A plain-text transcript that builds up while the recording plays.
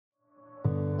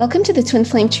Welcome to the Twin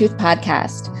Flame Truth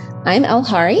Podcast. I'm Elle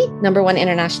Hari, #1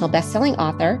 international best-selling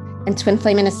author and Twin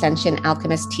Flame and Ascension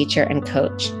alchemist, teacher, and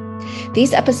coach.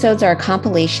 These episodes are a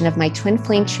compilation of my Twin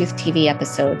Flame Truth TV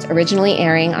episodes, originally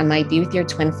airing on my Be With Your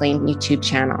Twin Flame YouTube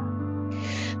channel.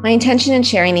 My intention in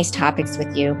sharing these topics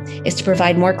with you is to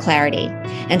provide more clarity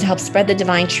and to help spread the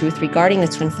divine truth regarding the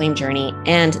twin flame journey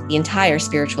and the entire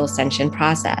spiritual ascension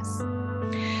process.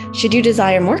 Should you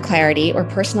desire more clarity or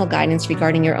personal guidance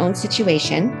regarding your own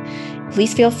situation,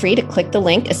 please feel free to click the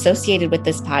link associated with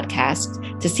this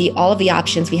podcast to see all of the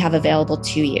options we have available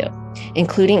to you,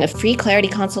 including a free clarity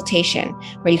consultation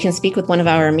where you can speak with one of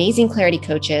our amazing clarity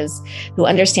coaches who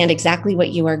understand exactly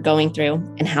what you are going through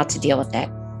and how to deal with it.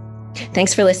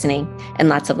 Thanks for listening and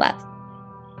lots of love.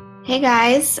 Hey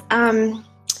guys,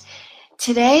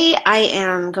 today I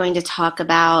am going to talk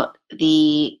about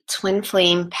the twin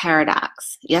flame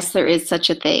paradox. Yes, there is such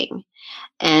a thing.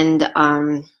 And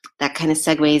that kind of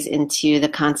segues into the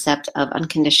concept of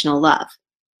unconditional love.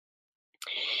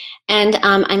 And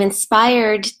I'm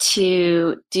inspired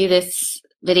to do this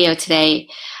video today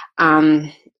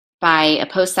by a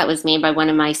post that was made by one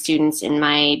of my students in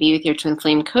my Be With Your Twin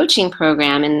Flame coaching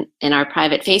program in our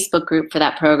private Facebook group for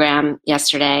that program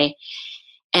yesterday.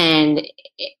 And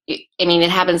it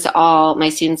happens to all my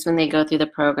students when they go through the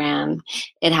program.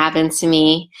 It happened to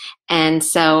me. And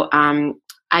so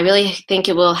I really think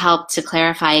it will help to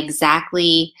clarify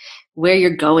exactly where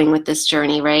you're going with this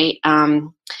journey, right?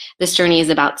 This journey is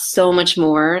about so much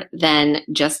more than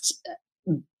just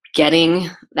getting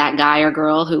that guy or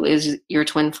girl who is your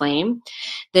twin flame.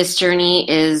 This journey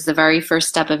is the very first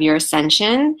step of your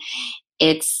ascension.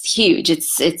 It's huge.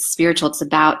 It's spiritual. It's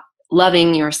about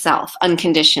loving yourself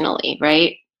unconditionally,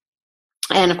 right?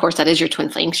 And of course, that is your twin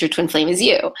flame, because your twin flame is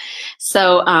you.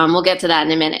 So we'll get to that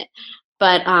in a minute.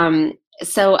 But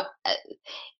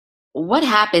what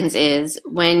happens is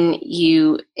when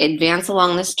you advance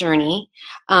along this journey,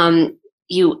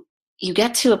 you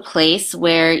get to a place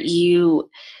where you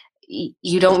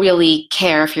don't really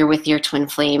care if you're with your twin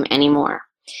flame anymore.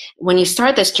 When you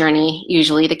start this journey,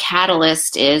 usually the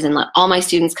catalyst is, and all my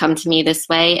students come to me this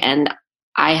way, and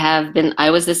I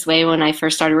was this way when I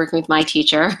first started working with my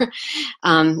teacher,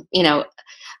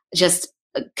 just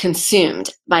consumed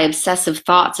by obsessive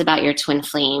thoughts about your twin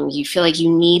flame. You feel like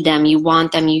you need them, you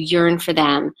want them, you yearn for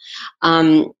them.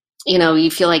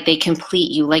 You feel like they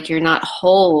complete you, like you're not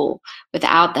whole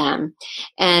without them.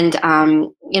 And,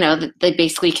 they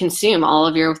basically consume all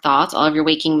of your thoughts, all of your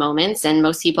waking moments. And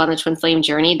most people on the twin flame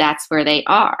journey, that's where they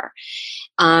are.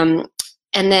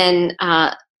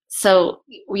 So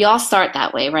we all start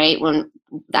that way, right? When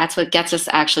that's what gets us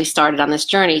actually started on this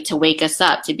journey, to wake us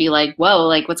up, to be like, whoa,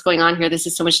 like what's going on here? This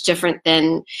is so much different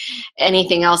than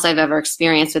anything else I've ever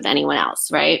experienced with anyone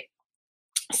else, right?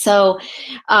 So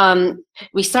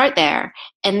we start there.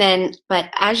 But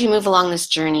as you move along this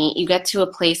journey, you get to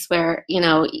a place where,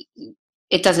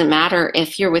 it doesn't matter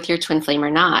if you're with your twin flame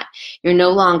or not. You're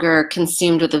no longer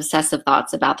consumed with obsessive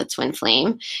thoughts about the twin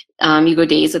flame. You go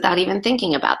days without even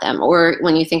thinking about them. Or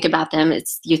when you think about them,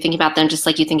 you think about them just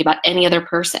like you think about any other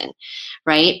person,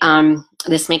 right?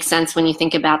 This makes sense when you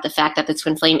think about the fact that the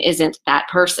twin flame isn't that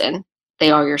person.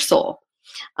 They are your soul.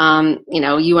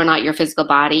 You are not your physical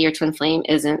body. Your twin flame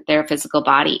isn't their physical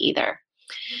body either.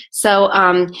 So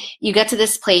you get to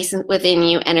this place within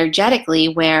you energetically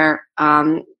where,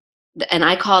 and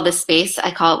I call this space,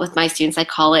 I call it with my students, I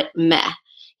call it meh.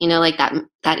 Like that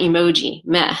emoji,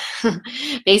 meh.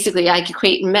 Basically, I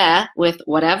equate meh with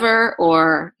whatever,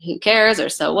 or who cares, or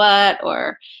so what,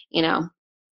 or,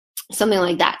 something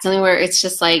like that. Something where it's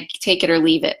just like, take it or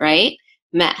leave it, right?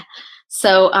 Meh.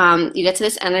 So you get to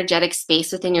this energetic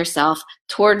space within yourself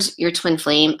towards your twin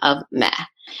flame of meh.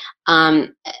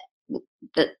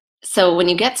 So when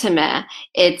you get to meh,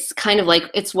 it's kind of like,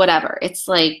 it's whatever. It's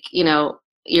like,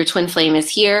 your twin flame is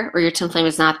here or your twin flame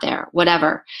is not there,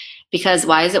 whatever. Because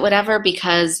why is it whatever?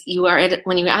 Because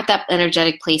when you're at that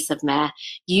energetic place of meh,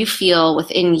 you feel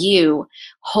within you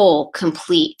whole,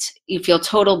 complete. You feel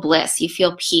total bliss. You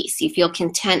feel peace. You feel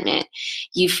contentment.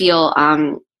 You feel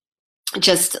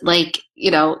just like,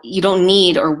 you don't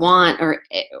need or want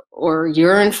or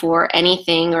yearn for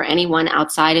anything or anyone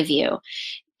outside of you.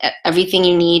 Everything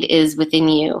you need is within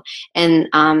you. And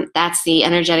that's the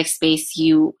energetic space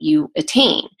you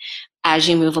attain as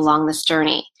you move along this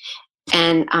journey.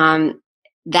 And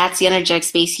that's the energetic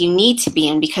space you need to be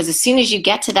in, because as soon as you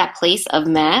get to that place of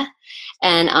meh,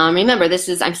 and remember,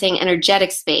 I'm saying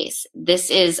energetic space. This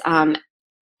is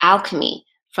alchemy,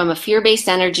 from a fear-based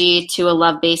energy to a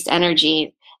love-based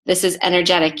energy. This is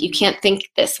energetic. You can't think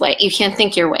this way. You can't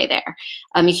think your way there.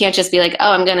 You can't just be like,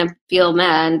 oh, I'm going to feel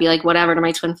meh and be like, whatever to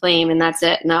my twin flame, and that's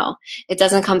it. No, it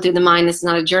doesn't come through the mind. This is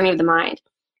not a journey of the mind.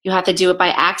 You have to do it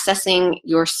by accessing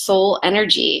your soul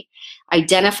energy,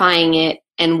 identifying it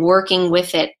and working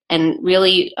with it, and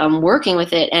really working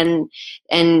with it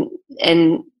and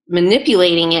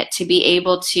manipulating it to be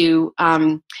able to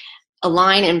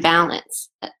align and balance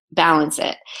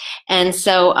it. And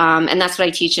so, and that's what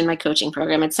I teach in my coaching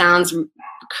program. It sounds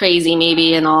crazy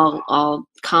maybe and all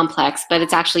complex, but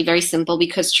it's actually very simple,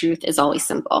 because truth is always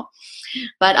simple.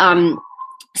 But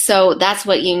so that's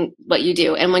what you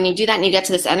do. And when you do that and you get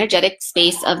to this energetic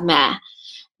space of meh,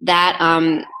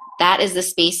 that is the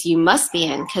space you must be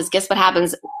in. Because guess what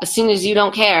happens as soon as you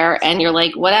don't care and you're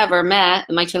like, whatever, meh,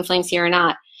 my twin flame's here or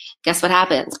not, guess what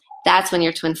happens? That's when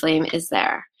your twin flame is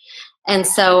there. And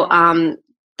so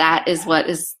that is what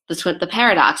is the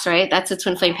paradox, right? That's the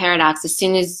twin flame paradox. As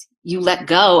soon as you let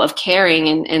go of caring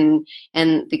and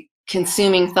the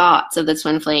consuming thoughts of the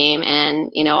twin flame,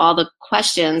 and all the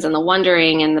questions and the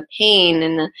wondering and the pain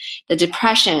and the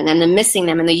depression and the missing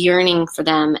them and the yearning for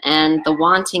them and the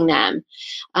wanting them,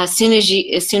 as soon as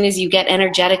you get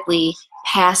energetically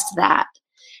past that,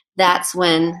 that's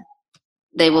when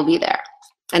they will be there.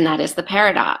 And that is the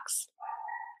paradox.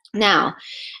 Now,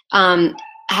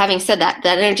 having said that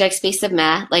energetic space of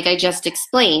meh, like I just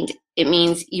explained, it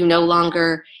means you no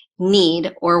longer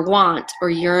need or want or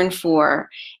yearn for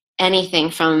anything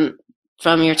from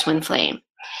your twin flame.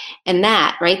 And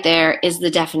that right there is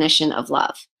the definition of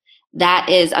love. That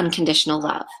is unconditional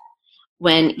love.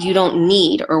 When you don't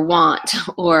need or want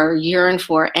or yearn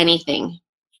for anything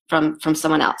from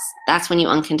someone else, that's when you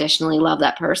unconditionally love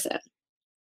that person.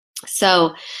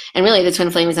 So, and really the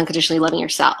twin flame is unconditionally loving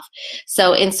yourself.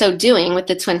 So in so doing with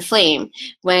the twin flame,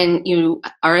 when you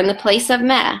are in the place of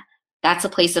meh, that's a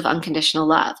place of unconditional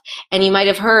love. And you might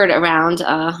have heard around,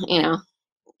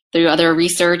 through other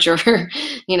research or,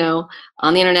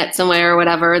 on the internet somewhere or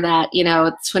whatever, that,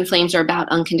 twin flames are about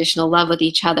unconditional love with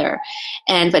each other.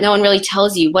 But no one really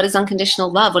tells you, what is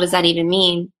unconditional love? What does that even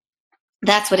mean?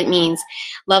 That's what it means.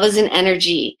 Love is an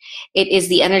energy. It is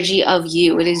the energy of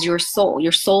you. It is your soul.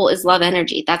 Your soul is love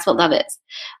energy. That's what love is.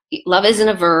 Love isn't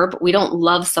a verb. We don't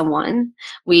love someone.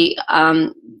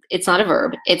 It's not a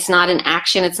verb. It's not an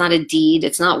action. It's not a deed.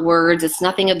 It's not words. It's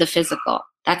nothing of the physical.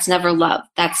 That's never love.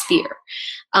 That's fear.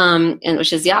 And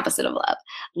which is the opposite of love.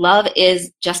 Love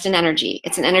is just an energy.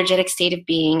 It's an energetic state of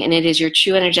being, and it is your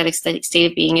true energetic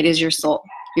state of being. It is your soul.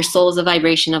 Your soul is a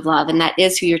vibration of love, and that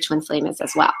is who your twin flame is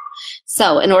as well.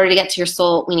 So in order to get to your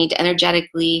soul, we need to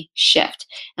energetically shift.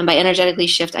 And by energetically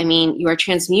shift, I mean you are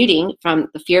transmuting from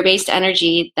the fear-based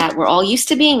energy that we're all used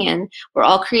to being in. We're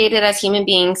all created as human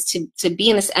beings to be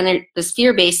in this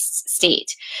fear-based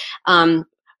state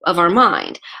of our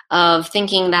mind, of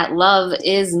thinking that love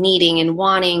is needing and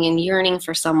wanting and yearning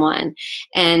for someone,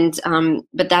 and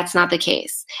but that's not the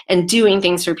case. And doing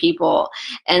things for people,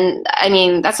 and I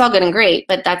mean that's all good and great,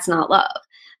 but that's not love.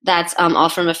 That's all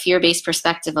from a fear-based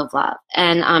perspective of love.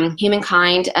 And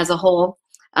humankind as a whole,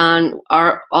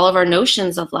 all of our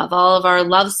notions of love, all of our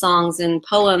love songs and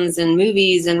poems and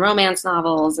movies and romance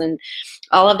novels and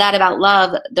all of that about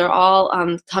love, they're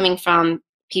all coming from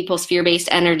people's fear-based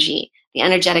energy, the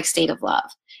energetic state of love,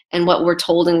 and what we're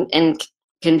told and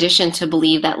conditioned to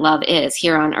believe that love is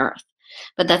here on earth.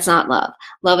 But that's not love.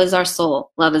 Love is our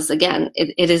soul. Love is, again,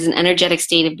 it is an energetic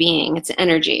state of being. It's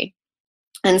energy.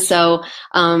 And so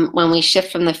when we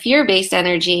shift from the fear-based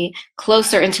energy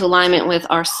closer into alignment with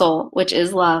our soul, which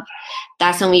is love,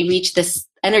 that's when we reach this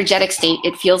energetic state.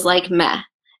 It feels like meh.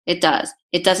 It does.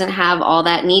 It doesn't have all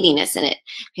that neediness in it,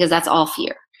 because that's all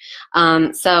fear.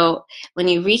 So when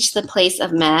you reach the place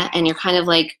of meh and you're kind of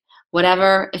like,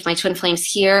 whatever, if my twin flame's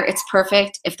here, it's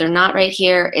perfect. If they're not right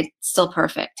here, it's still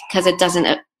perfect, because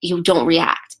you don't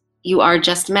react. You are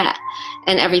just meh,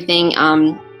 and everything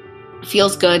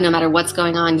feels good. No matter what's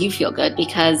going on, you feel good,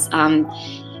 because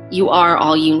you are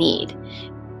all you need.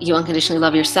 You unconditionally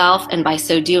love yourself, and by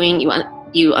so doing,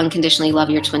 you unconditionally love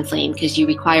your twin flame, because you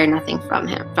require nothing from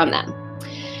them.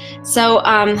 So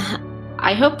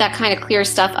I hope that kind of clears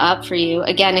stuff up for you.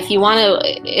 Again, if you want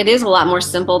to, it is a lot more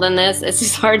simple than this. It's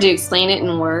just hard to explain it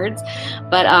in words.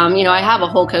 But I have a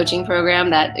whole coaching program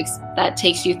that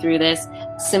takes you through this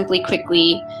simply,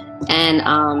 quickly,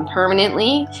 and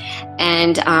permanently.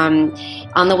 And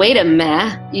on the way to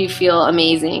meh, you feel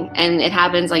amazing, and it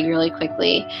happens like really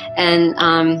quickly. And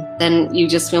then you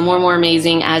just feel more and more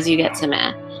amazing as you get to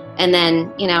meh. And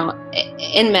then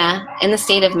in meh, in the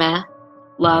state of meh,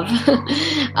 love,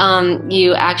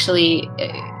 you actually,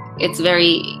 it's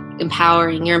very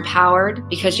empowering. You're empowered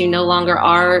because you no longer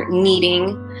are needing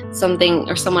something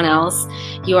or someone else,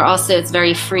 you are also, it's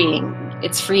very freeing.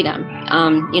 It's freedom,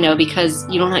 because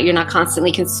you're not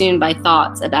constantly consumed by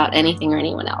thoughts about anything or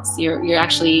anyone else. You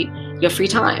have free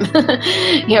time.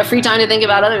 You have free time to think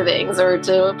about other things, or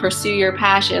to pursue your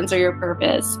passions or your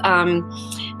purpose,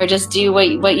 or just do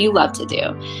what you love to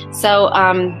do. So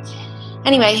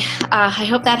anyway, I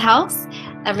hope that helps.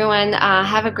 Everyone,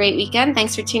 have a great weekend.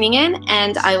 Thanks for tuning in,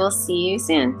 and I will see you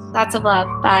soon. Lots of love.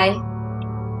 Bye.